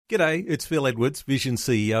G'day, it's Phil Edwards, Vision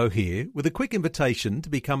CEO here, with a quick invitation to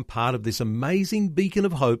become part of this amazing beacon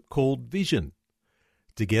of hope called Vision.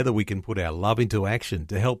 Together we can put our love into action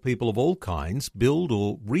to help people of all kinds build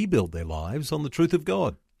or rebuild their lives on the truth of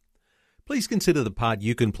God. Please consider the part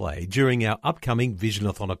you can play during our upcoming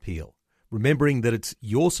Visionathon appeal, remembering that it's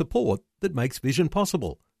your support that makes Vision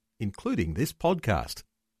possible, including this podcast.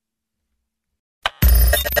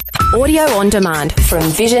 Audio on demand from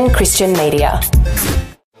Vision Christian Media.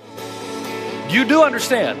 You do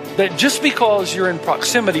understand that just because you're in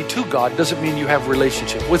proximity to God doesn't mean you have a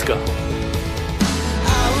relationship with God.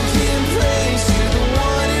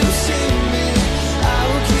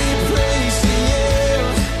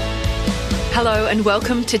 Hello and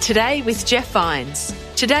welcome to Today with Jeff Vines.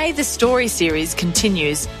 Today, the story series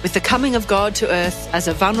continues with the coming of God to earth as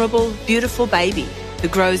a vulnerable, beautiful baby who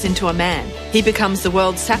grows into a man. He becomes the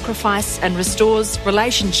world's sacrifice and restores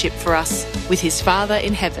relationship for us with his Father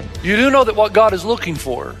in heaven. You do know that what God is looking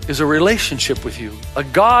for is a relationship with you. A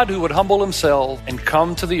God who would humble himself and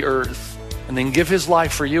come to the earth and then give his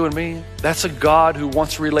life for you and me. That's a God who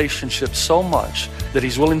wants a relationship so much that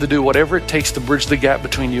he's willing to do whatever it takes to bridge the gap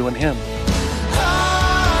between you and him.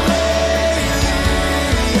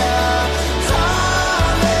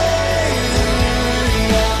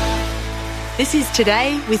 This is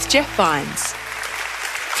Today with Jeff Vines.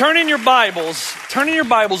 Turn in your Bibles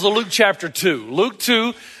to Luke chapter 2. Luke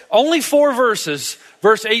 2, only 4 verses,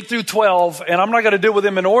 verse 8 through 12, and I'm not going to deal with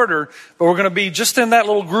them in order, but we're going to be just in that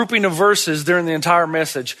little grouping of verses during the entire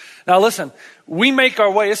message. Now listen, we make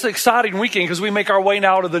our way, it's an exciting weekend because we make our way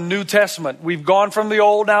now to the New Testament. We've gone from the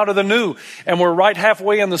Old now to the New, and we're right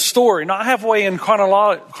halfway in the story. Not halfway in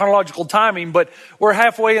chronological timing, but we're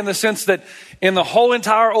halfway in the sense that in the whole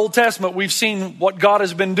entire Old Testament, we've seen what God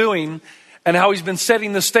has been doing and how he's been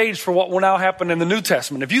setting the stage for what will now happen in the New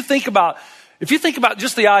Testament. If you think about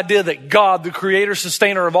just the idea that God, the creator,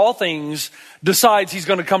 sustainer of all things, decides he's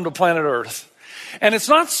going to come to planet Earth. And it's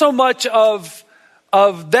not so much of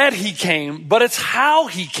that he came, but it's how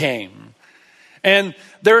he came. And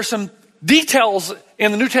there are some details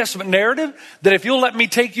in the New Testament narrative that if you'll let me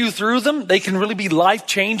take you through them, they can really be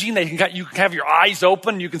life-changing. You can have your eyes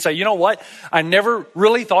open. You can say, you know what? I never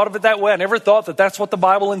really thought of it that way. I never thought that that's what the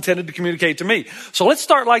Bible intended to communicate to me. So let's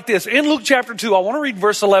start like this. In Luke chapter 2, I want to read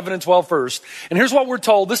verse 11 and 12 first. And here's what we're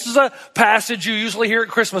told. This is a passage you usually hear at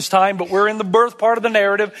Christmas time, but we're in the birth part of the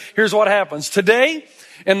narrative. Here's what happens. Today,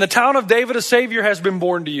 in the town of David, a Savior has been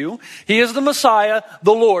born to you. He is the Messiah,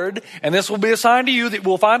 the Lord, and this will be a sign to you that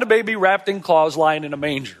we'll find a baby wrapped in cloths lying in a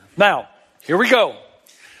manger. Now, here we go.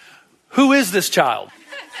 Who is this child?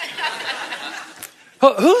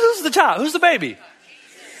 Who's the child? Who's the baby?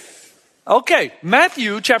 Okay,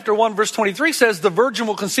 Matthew chapter 1 verse 23 says the virgin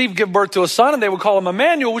will conceive, give birth to a son, and they will call him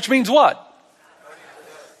Emmanuel, which means what?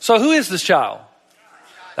 So who is this child?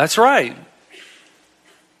 That's right.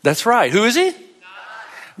 That's right. Who is he?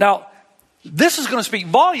 Now, this is going to speak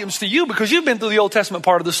volumes to you because you've been through the Old Testament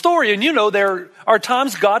part of the story, and you know there are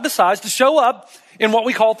times God decides to show up in what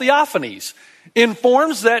we call theophanies, in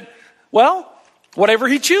forms that, well, whatever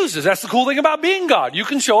he chooses. That's the cool thing about being God. You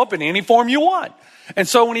can show up in any form you want. And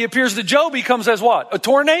so when he appears to Job, he comes as what? A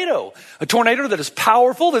tornado that is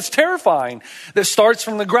powerful, that's terrifying, that starts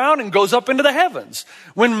from the ground and goes up into the heavens.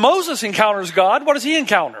 When Moses encounters God, what does he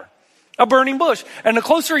encounter? A burning bush. And the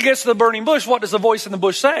closer he gets to the burning bush, what does the voice in the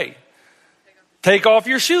bush say? Take off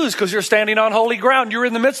your shoes because you're standing on holy ground. You're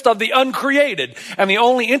in the midst of the uncreated. And the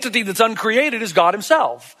only entity that's uncreated is God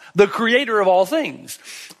himself, the creator of all things.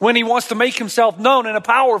 When he wants to make himself known in a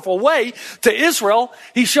powerful way to Israel,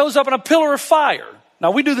 he shows up in a pillar of fire.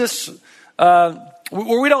 Now we do this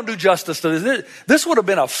where we don't do justice to this. This would have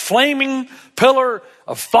been a flaming pillar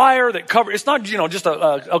of fire that covered, it's not, just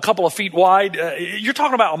a couple of feet wide. You're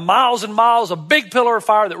talking about miles and miles, a big pillar of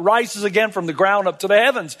fire that rises again from the ground up to the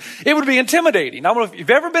heavens. It would be intimidating. Now, if you've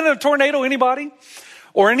ever been in a tornado, anybody?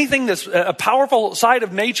 Or anything that's a powerful side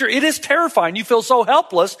of nature, it is terrifying. You feel so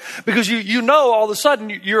helpless because you know all of a sudden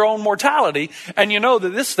your own mortality, and you know that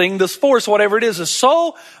this thing, this force, whatever it is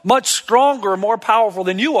so much stronger and more powerful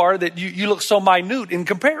than you are that you look so minute in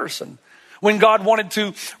comparison. When God wanted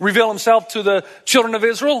to reveal himself to the children of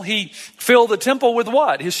Israel, he filled the temple with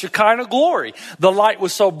what? His Shekinah glory. The light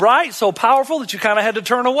was so bright, so powerful that you kind of had to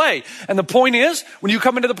turn away. And the point is, when you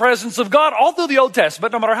come into the presence of God, all through the Old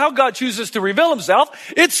Testament, no matter how God chooses to reveal himself,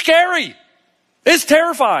 it's scary. It's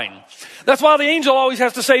terrifying. That's why the angel always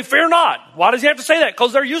has to say, fear not. Why does he have to say that?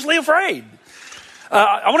 Because they're usually afraid.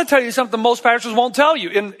 I want to tell you something most pastors won't tell you.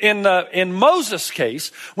 In Moses'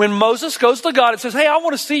 case, when Moses goes to God and says, hey, I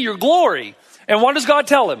want to see your glory. And what does God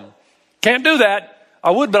tell him? Can't do that.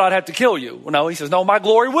 I would, but I'd have to kill you. No, he says, no, my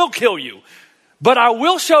glory will kill you. But I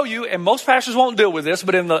will show you, and most pastors won't deal with this,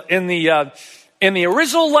 but in the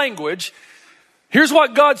original language, here's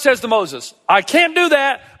what God says to Moses. I can't do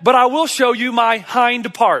that, but I will show you my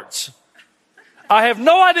hind parts. I have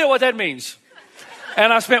no idea what that means.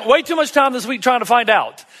 And I spent way too much time this week trying to find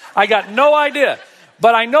out. I got no idea.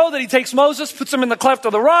 But I know that he takes Moses, puts him in the cleft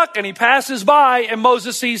of the rock, and he passes by, and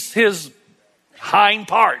Moses sees his hind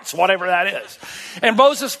parts, whatever that is. And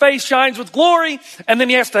Moses' face shines with glory, and then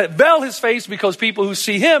he has to veil his face because people who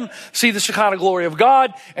see him see the Shekinah glory of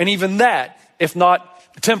God, and even that, if not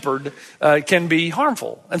tempered, can be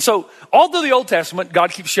harmful. And so, all through the Old Testament,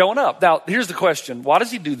 God keeps showing up. Now, here's the question. Why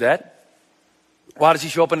does he do that? Why does he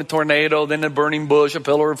show up in a tornado, then a burning bush, a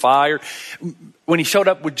pillar of fire? When he showed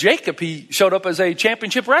up with Jacob, he showed up as a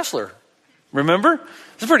championship wrestler. Remember?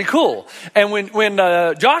 It's pretty cool. And when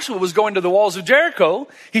Joshua was going to the walls of Jericho,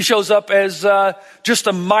 he shows up as just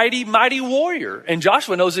a mighty, mighty warrior. And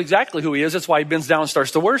Joshua knows exactly who he is. That's why he bends down and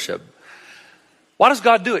starts to worship. Why does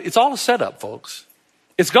God do it? It's all a setup, folks.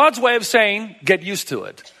 It's God's way of saying, get used to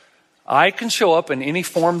it. I can show up in any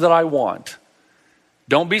form that I want.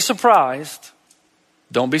 Don't be surprised.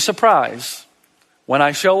 Don't be surprised when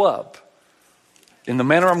I show up in the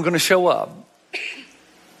manner I'm going to show up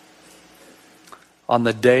on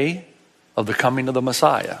the day of the coming of the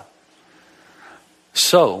Messiah.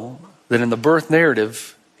 So that in the birth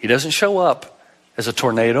narrative, he doesn't show up as a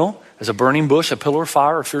tornado, as a burning bush, a pillar of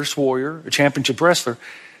fire, a fierce warrior, a championship wrestler.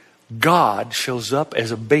 God shows up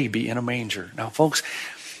as a baby in a manger. Now, folks,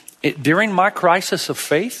 during my crisis of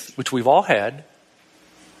faith, which we've all had,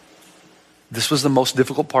 this was the most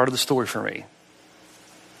difficult part of the story for me.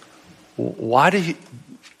 Why do you...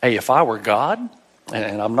 Hey, if I were God,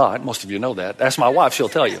 and I'm not, most of you know that. Ask my wife, she'll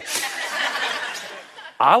tell you.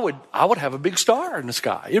 I would have a big star in the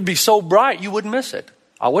sky. It'd be so bright you wouldn't miss it.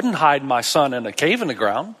 I wouldn't hide my son in a cave in the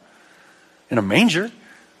ground, in a manger.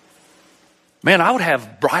 Man, I would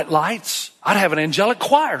have bright lights. I'd have an angelic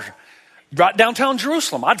choir right downtown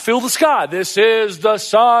Jerusalem. I'd fill the sky. This is the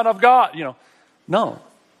Son of God. You know, no.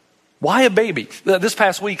 Why a baby? This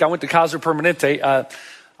past week, I went to Kaiser Permanente.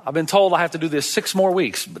 I've been told I have to do this 6 more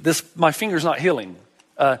weeks, but my finger's not healing.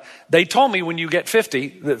 They told me when you get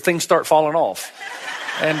 50 that things start falling off.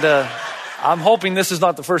 And I'm hoping this is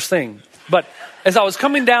not the first thing. But as I was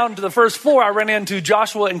coming down to the first floor, I ran into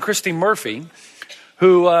Joshua and Christy Murphy,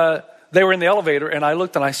 who they were in the elevator, and I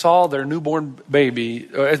looked and I saw their newborn baby,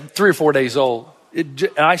 3 or 4 days old. And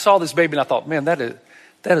I saw this baby and I thought, man, that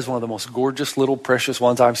is one of the most gorgeous little precious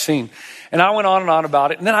ones I've seen. And I went on and on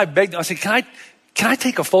about it. And then I begged them. I said, can I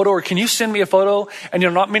take a photo, or can you send me a photo? And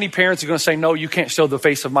not many parents are going to say, no, you can't show the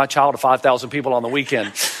face of my child to 5,000 people on the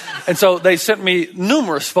weekend. And so they sent me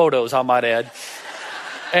numerous photos, I might add.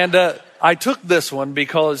 And I took this one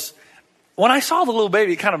because when I saw the little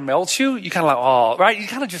baby, it kind of melts you. You kind of like, oh, right? You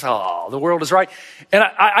kind of just, oh, the world is right. And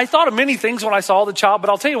I thought of many things when I saw the child, but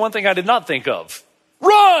I'll tell you one thing I did not think of.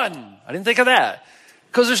 Run! I didn't think of that.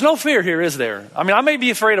 Because there's no fear here, is there? I mean, I may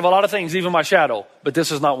be afraid of a lot of things, even my shadow, but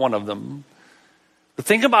this is not one of them. The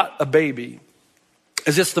thing about a baby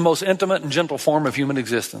is it's the most intimate and gentle form of human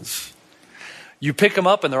existence. You pick them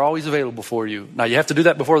up and they're always available for you. Now, you have to do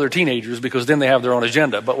that before they're teenagers because then they have their own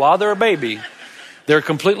agenda. But while they're a baby, they're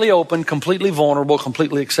completely open, completely vulnerable,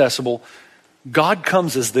 completely accessible. God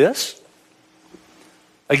comes as this.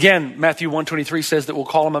 Again, Matthew 1:23 says that we'll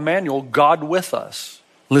call him Emmanuel, God with us.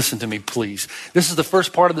 Listen to me, please. This is the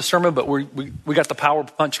first part of the sermon, but we got the power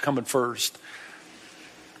punch coming first.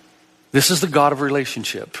 This is the God of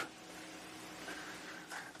relationship.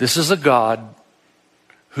 This is a God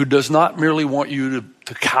who does not merely want you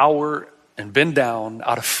to cower and bend down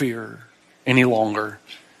out of fear any longer.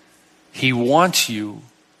 He wants you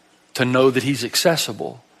to know that he's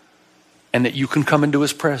accessible and that you can come into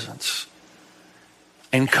his presence.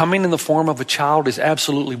 And coming in the form of a child is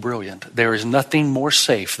absolutely brilliant. There is nothing more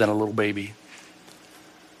safe than a little baby.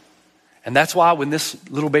 And that's why when this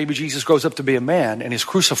little baby Jesus grows up to be a man and is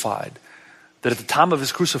crucified, that at the time of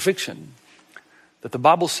his crucifixion, that the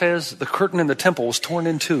Bible says the curtain in the temple was torn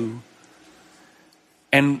in two,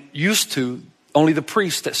 and used to, only the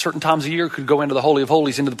priest at certain times of year could go into the Holy of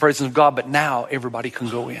Holies, into the presence of God, but now everybody can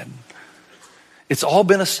go in. It's all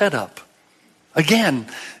been a setup. Again,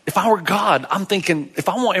 if I were God, I'm thinking, if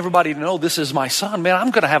I want everybody to know this is my son, man,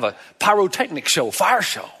 I'm going to have a pyrotechnic show, fire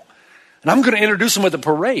show. And I'm going to introduce him with a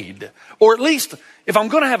parade. Or at least, if I'm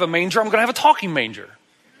going to have a manger, I'm going to have a talking manger.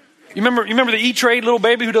 You remember the E-Trade little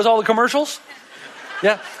baby who does all the commercials?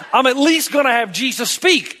 Yeah, I'm at least going to have Jesus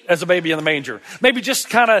speak as a baby in the manger. Maybe just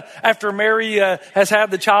kind of after Mary has had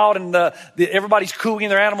the child and everybody's cooing,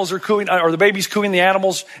 their animals are cooing, or the baby's cooing, the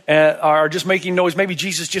animals are just making noise. Maybe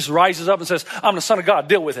Jesus just rises up and says, I'm the Son of God,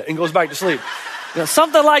 deal with it, and goes back to sleep.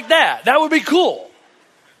 Something like that. That would be cool.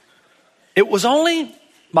 It was only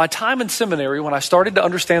my time in seminary when I started to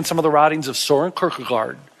understand some of the writings of Soren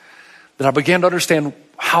Kierkegaard that I began to understand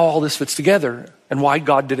how all this fits together and why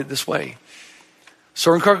God did it this way.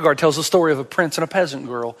 Soren Kierkegaard tells the story of a prince and a peasant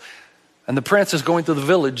girl. And the prince is going through the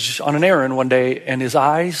village on an errand one day, and his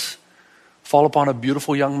eyes fall upon a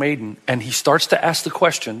beautiful young maiden. And he starts to ask the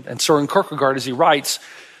question, and Soren Kierkegaard, as he writes,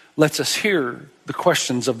 lets us hear the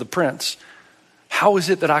questions of the prince. How is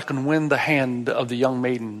it that I can win the hand of the young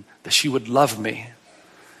maiden, that she would love me?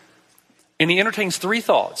 And he entertains three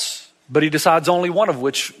thoughts, but he decides only one of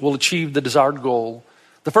which will achieve the desired goal.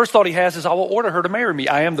 The first thought he has is, I will order her to marry me.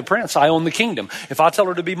 I am the prince. I own the kingdom. If I tell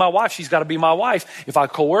her to be my wife, she's got to be my wife. If I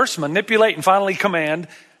coerce, manipulate, and finally command,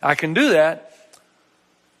 I can do that.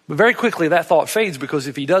 But very quickly that thought fades, because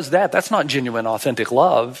if he does that, that's not genuine, authentic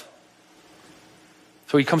love.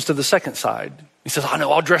 So he comes to the second side. He says, I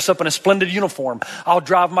know, I'll dress up in a splendid uniform. I'll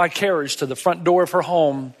drive my carriage to the front door of her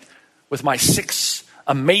home with my 6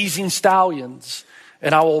 amazing stallions,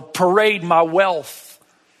 and I will parade my wealth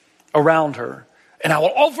around her. And I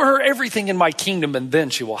will offer her everything in my kingdom, and then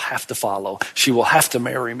she will have to follow. She will have to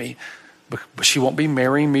marry me. But she won't be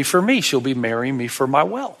marrying me for me. She'll be marrying me for my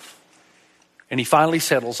wealth. And he finally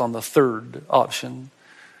settles on the third option.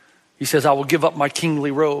 He says, I will give up my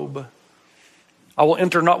kingly robe. I will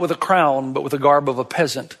enter not with a crown, but with the garb of a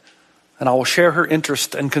peasant. And I will share her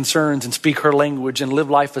interests and concerns and speak her language and live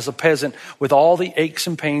life as a peasant with all the aches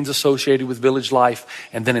and pains associated with village life.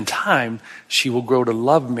 And then in time, she will grow to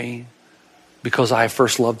love me, because I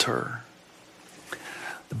first loved her.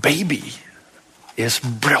 The baby is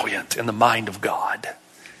brilliant in the mind of God,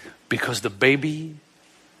 because the baby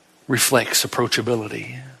reflects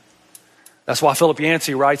approachability. That's why Philip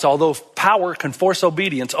Yancey writes, although power can force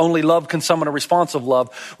obedience, only love can summon a responsive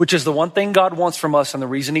love, which is the one thing God wants from us and the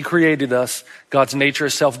reason he created us. God's nature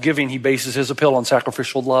is self-giving. He bases his appeal on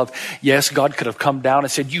sacrificial love. Yes, God could have come down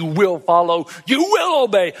and said, you will follow, you will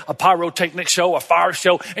obey, a pyrotechnic show, a fire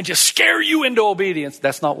show, and just scare you into obedience.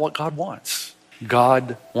 That's not what God wants.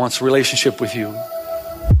 God wants relationship with you.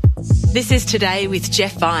 This is Today with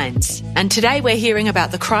Jeff Vines, and today we're hearing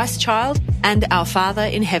about the Christ child and our Father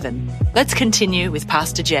in heaven. Let's continue with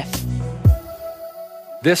Pastor Jeff.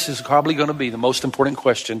 This is probably going to be the most important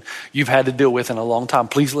question you've had to deal with in a long time.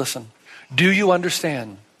 Please listen. Do you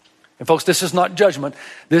understand? And folks, this is not judgment.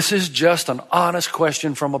 This is just an honest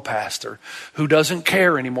question from a pastor who doesn't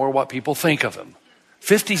care anymore what people think of him.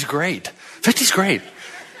 50's great. 50's great.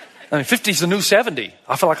 I mean, 50's the new 70.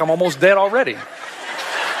 I feel like I'm almost dead already.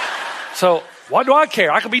 So why do I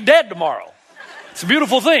care? I could be dead tomorrow. It's a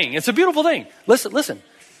beautiful thing. It's a beautiful thing. Listen.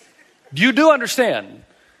 You do understand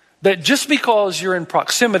that just because you're in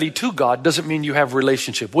proximity to God doesn't mean you have a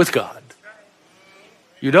relationship with God.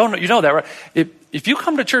 You know that, right? If you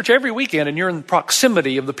come to church every weekend and you're in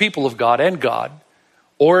proximity of the people of God and God,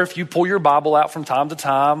 or if you pull your Bible out from time to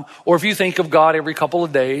time, or if you think of God every couple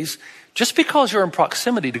of days, just because you're in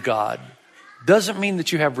proximity to God doesn't mean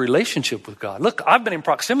that you have a relationship with God. Look, I've been in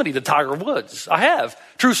proximity to Tiger Woods. I have.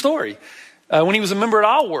 True story. When he was a member at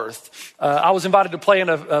Alworth, I was invited to play in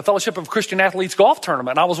a Fellowship of Christian Athletes golf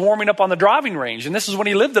tournament. And I was warming up on the driving range. And this is when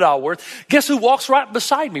he lived at Alworth. Guess who walks right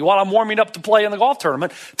beside me while I'm warming up to play in the golf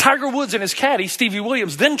tournament? Tiger Woods and his caddy, Stevie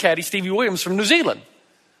Williams, then caddy Stevie Williams from New Zealand.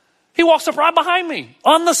 He walks up right behind me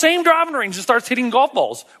on the same driving range and starts hitting golf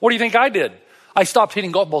balls. What do you think I did? I stopped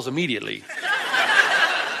hitting golf balls immediately.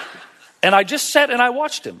 And I just sat and I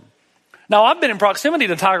watched him. Now, I've been in proximity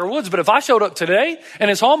to Tiger Woods, but if I showed up today in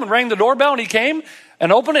his home and rang the doorbell and he came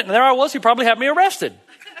and opened it and there I was, he'd probably have me arrested.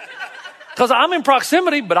 Because I'm in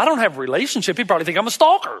proximity, but I don't have a relationship. He'd probably think I'm a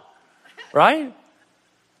stalker, right?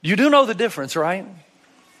 You do know the difference, right?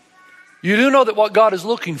 You do know that what God is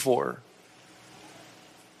looking for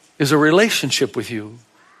is a relationship with you.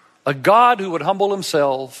 A God who would humble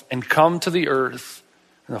himself and come to the earth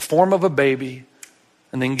in the form of a baby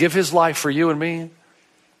and then give his life for you and me.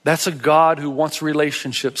 That's a God who wants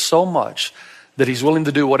relationship so much that he's willing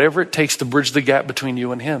to do whatever it takes to bridge the gap between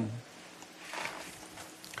you and him.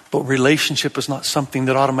 But relationship is not something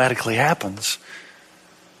that automatically happens.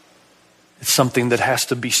 It's something that has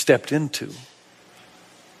to be stepped into.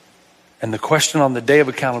 And the question on the day of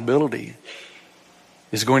accountability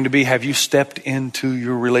is going to be, have you stepped into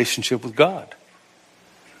your relationship with God?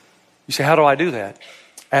 You say, how do I do that?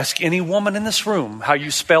 Ask any woman in this room how you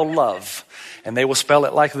spell love, and they will spell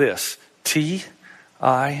it like this: T-I-G-E-R.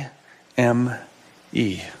 I-M-E.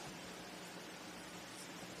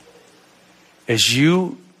 As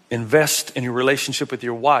you invest in your relationship with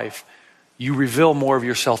your wife, you reveal more of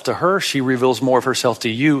yourself to her. She reveals more of herself to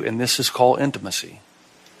you, and this is called intimacy.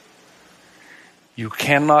 You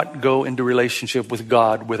cannot go into relationship with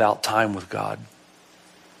God without time with God.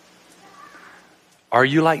 Are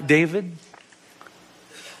you like David?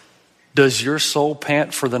 Does your soul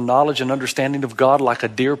pant for the knowledge and understanding of God like a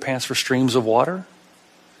deer pants for streams of water?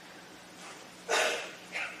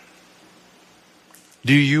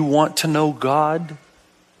 Do you want to know God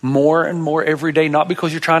more and more every day? Not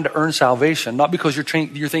because you're trying to earn salvation, not because you're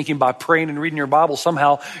thinking by praying and reading your Bible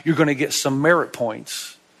somehow you're going to get some merit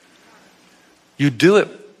points. You do it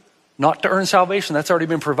not to earn salvation. That's already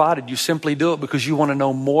been provided. You simply do it because you want to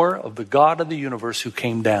know more of the God of the universe who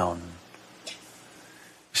came down. You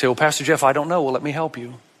say, well, Pastor Jeff, I don't know. Well, let me help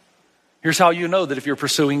you. Here's how you know that if you're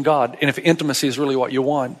pursuing God and if intimacy is really what you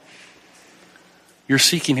want, you're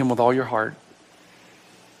seeking Him with all your heart.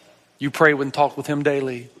 You pray and talk with Him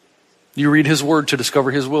daily. You read His Word to discover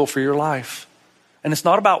His will for your life. And it's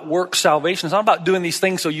not about work salvation. It's not about doing these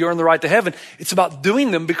things so you earn the right to heaven. It's about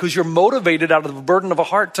doing them because you're motivated out of the burden of a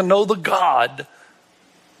heart to know the God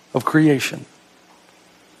of creation.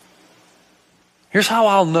 Here's how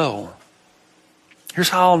I'll know. Here's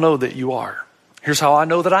how I'll know that you are. Here's how I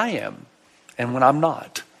know that I am and when I'm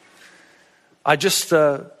not.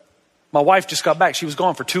 My wife just got back. She was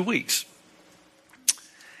gone for 2 weeks.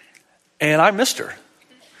 And I missed her.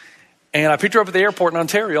 And I picked her up at the airport in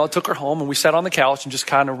Ontario. I took her home and we sat on the couch and just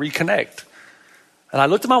kind of reconnect. And I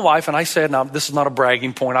looked at my wife and I said, now this is not a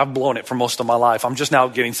bragging point. I've blown it for most of my life. I'm just now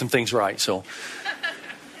getting some things right. So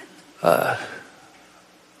I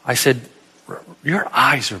said, your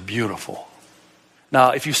eyes are beautiful.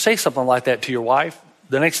 Now, if you say something like that to your wife,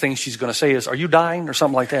 the next thing she's going to say is, are you dying or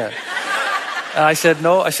something like that? And I said,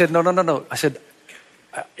 no. I said, no. I said,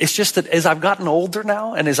 it's just that as I've gotten older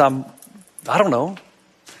now and as I've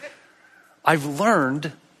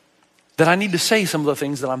learned that I need to say some of the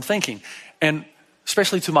things that I'm thinking. And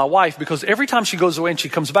especially to my wife, because every time she goes away and she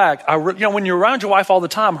comes back, when you're around your wife all the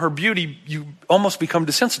time, her beauty, you almost become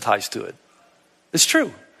desensitized to it. It's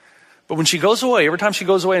true. But when she goes away, every time she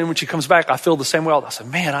goes away and when she comes back, I feel the same way. I said,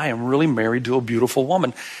 man, I am really married to a beautiful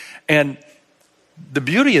woman. And the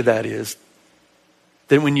beauty of that is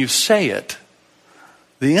that when you say it,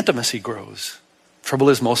 the intimacy grows. Trouble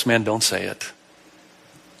is, most men don't say it.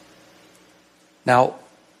 Now,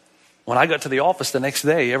 when I got to the office the next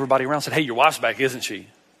day, everybody around said, hey, your wife's back, isn't she?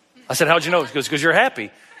 I said, how'd you know? She goes, because you're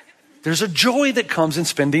happy. There's a joy that comes in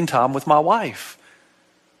spending time with my wife.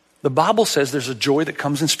 The Bible says there's a joy that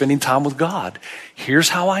comes in spending time with God. Here's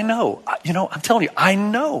how I know. I'm telling you, I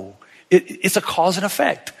know. It's a cause and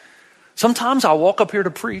effect. Sometimes I'll walk up here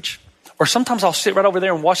to preach, or sometimes I'll sit right over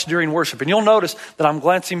there and watch during worship, and you'll notice that I'm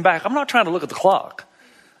glancing back. I'm not trying to look at the clock.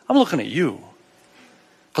 I'm looking at you.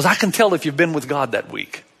 Because I can tell if you've been with God that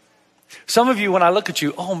week. Some of you, when I look at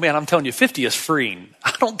you, oh man, I'm telling you, 50 is freeing.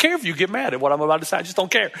 I don't care if you get mad at what I'm about to say. I just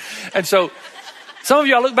don't care. And so some of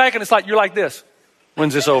you, I look back and it's like, you're like this.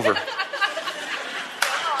 When's this over?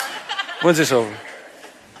 When's this over?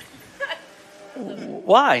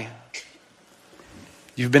 Why?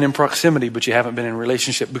 You've been in proximity, but you haven't been in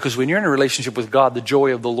relationship. Because when you're in a relationship with God, the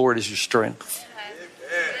joy of the Lord is your strength.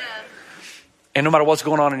 And no matter what's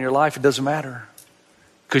going on in your life, it doesn't matter.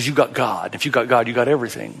 Because you got God. If you got God, you got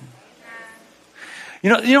everything. You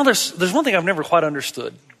know, there's one thing I've never quite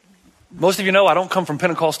understood. Most of you know I don't come from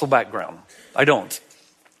Pentecostal background. I don't.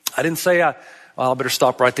 I didn't say I better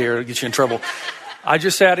stop right there to get you in trouble. I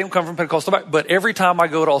just say I didn't come from Pentecostal background. But every time I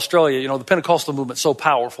go to Australia, the Pentecostal movement's so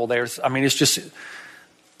powerful there. It's just.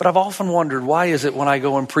 But I've often wondered, why is it when I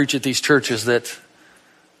go and preach at these churches that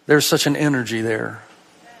there's such an energy there?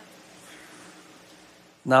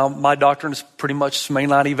 Now, my doctrine is pretty much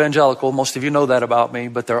mainline evangelical. Most of you know that about me,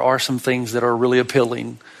 but there are some things that are really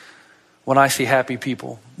appealing when I see happy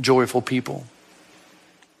people, joyful people.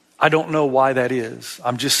 I don't know why that is.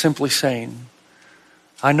 I'm just simply saying,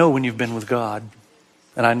 I know when you've been with God,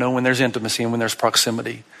 and I know when there's intimacy and when there's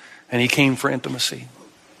proximity, and He came for intimacy.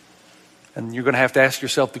 And you're going to have to ask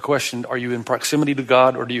yourself the question, are you in proximity to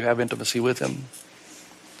God or do you have intimacy with Him?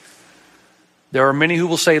 There are many who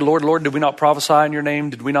will say, Lord, Lord, did we not prophesy in your name?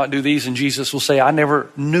 Did we not do these? And Jesus will say, I never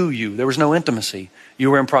knew you. There was no intimacy. You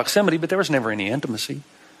were in proximity, but there was never any intimacy.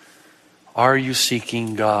 Are you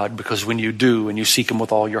seeking God? Because when you do and you seek Him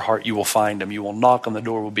with all your heart, you will find Him. You will knock and the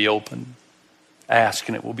door will be open. Ask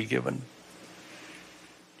and it will be given.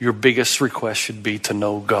 Your biggest request should be to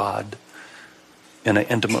know God in an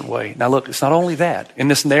intimate way. Now look, it's not only that. In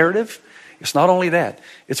this narrative, It's not only that.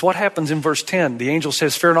 It's what happens in verse 10. The angel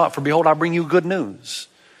says, fear not, for behold, I bring you good news.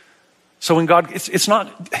 So when God, it's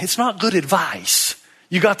not good advice.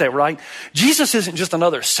 You got that right? Jesus isn't just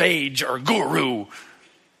another sage or guru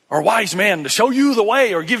or wise man to show you the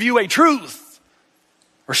way or give you a truth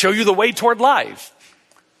or show you the way toward life.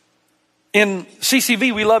 In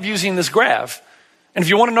CCV, we love using this graph. And if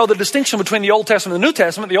you want to know the distinction between the Old Testament and the New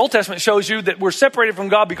Testament, the Old Testament shows you that we're separated from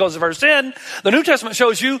God because of our sin. The New Testament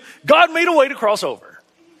shows you God made a way to cross over.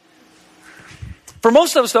 For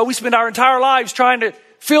most of us, though, we spend our entire lives trying to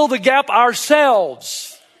fill the gap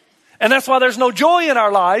ourselves. And that's why there's no joy in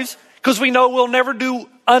our lives, because we know we'll never do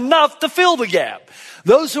enough to fill the gap.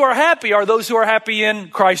 Those who are happy are those who are happy in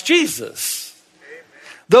Christ Jesus.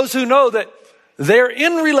 Those who know that they're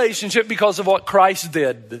in relationship because of what Christ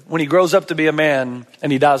did when he grows up to be a man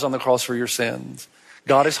and he dies on the cross for your sins.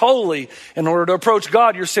 God is holy. In order to approach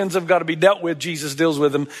God, your sins have got to be dealt with. Jesus deals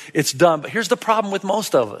with them. It's done. But here's the problem with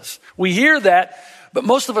most of us. We hear that, but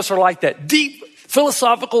most of us are like that deep,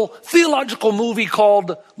 philosophical, theological movie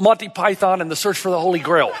called Monty Python and the Search for the Holy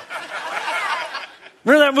Grail.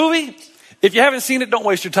 Remember that movie? If you haven't seen it, don't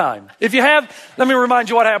waste your time. If you have, let me remind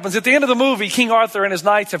you what happens. At the end of the movie, King Arthur and his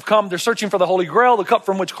knights have come. They're searching for the Holy Grail, the cup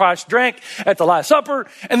from which Christ drank at the Last Supper.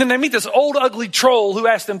 And then they meet this old, ugly troll who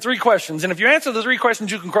asks them 3 questions. And if you answer the 3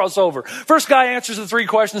 questions, you can cross over. First guy answers the 3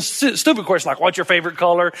 questions, stupid question like, what's your favorite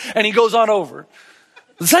color? And he goes on over.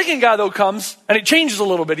 The second guy, though, comes, and it changes a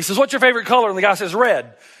little bit. He says, what's your favorite color? And the guy says,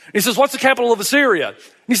 red. He says, what's the capital of Assyria? And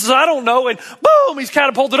he says, I don't know. And boom, he's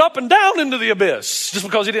catapulted up and down into the abyss just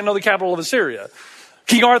because he didn't know the capital of Assyria.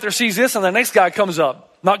 King Arthur sees this, and the next guy comes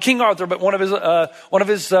up. Not King Arthur, but one of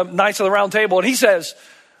his knights of the round table. And he says,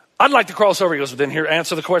 I'd like to cross over. He goes, well, then here,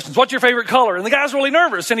 answer the questions. What's your favorite color? And the guy's really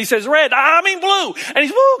nervous. And he says, red. I mean blue. And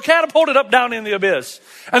he's catapulted up down in the abyss.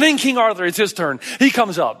 And then King Arthur, it's his turn. He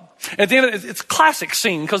comes up. At the end, it's a classic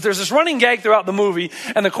scene because there's this running gag throughout the movie.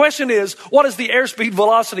 And the question is, what is the airspeed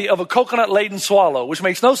velocity of a coconut-laden swallow? Which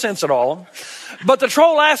makes no sense at all. But the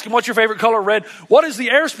troll asks him, what's your favorite color? Red. What is the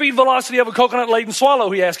airspeed velocity of a coconut-laden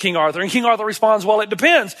swallow? He asks King Arthur. And King Arthur responds, well, it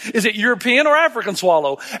depends. Is it European or African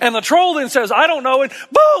swallow? And the troll then says, I don't know. And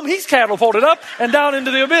boom, he's catapulted up and down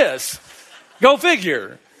into the abyss. Go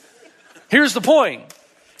figure. Here's the point.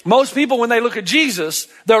 Most people, when they look at Jesus,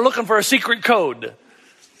 they're looking for a secret code.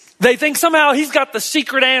 They think somehow he's got the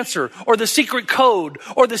secret answer or the secret code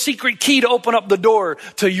or the secret key to open up the door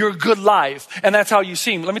to your good life. And that's how you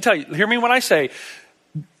see him. Let me tell you, hear me when I say,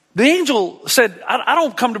 the angel said, I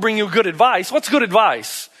don't come to bring you good advice. What's good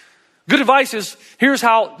advice? Good advice is, here's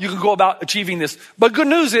how you can go about achieving this. But good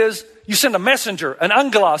news is, you send a messenger, an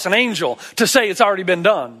angelos, an angel, to say it's already been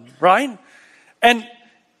done, right? And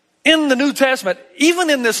in the New Testament,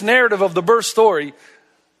 even in this narrative of the birth story,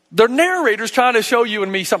 the narrator's trying to show you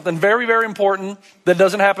and me something very, very important that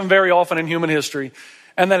doesn't happen very often in human history.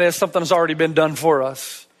 And that is something that's already been done for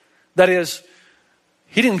us. That is,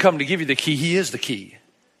 he didn't come to give you the key. He is the key.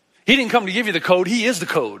 He didn't come to give you the code. He is the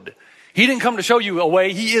code. He didn't come to show you a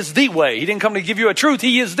way. He is the way. He didn't come to give you a truth.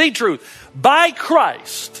 He is the truth. By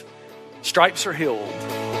Christ, stripes are healed.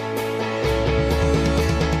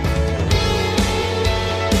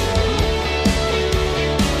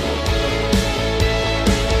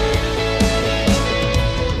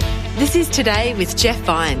 This is Today with Jeff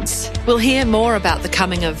Vines. We'll hear more about the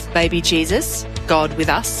coming of baby Jesus, God with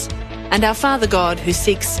us, and our Father God who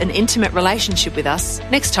seeks an intimate relationship with us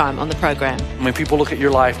next time on the program. When people look at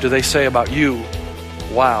your life, do they say about you,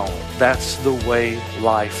 wow, that's the way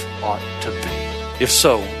life ought to be? If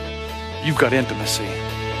so, you've got intimacy,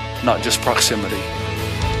 not just proximity.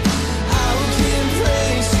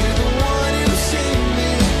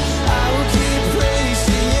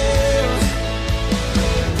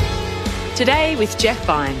 Today with Jeff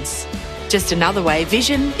Vines. Just another way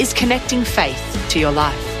Vision is connecting faith to your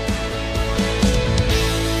life.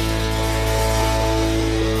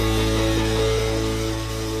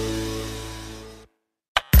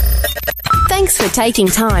 Thanks for taking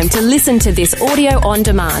time to listen to this audio on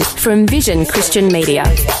demand from Vision Christian Media.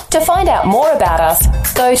 To find out more about us,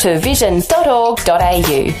 go to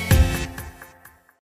vision.org.au.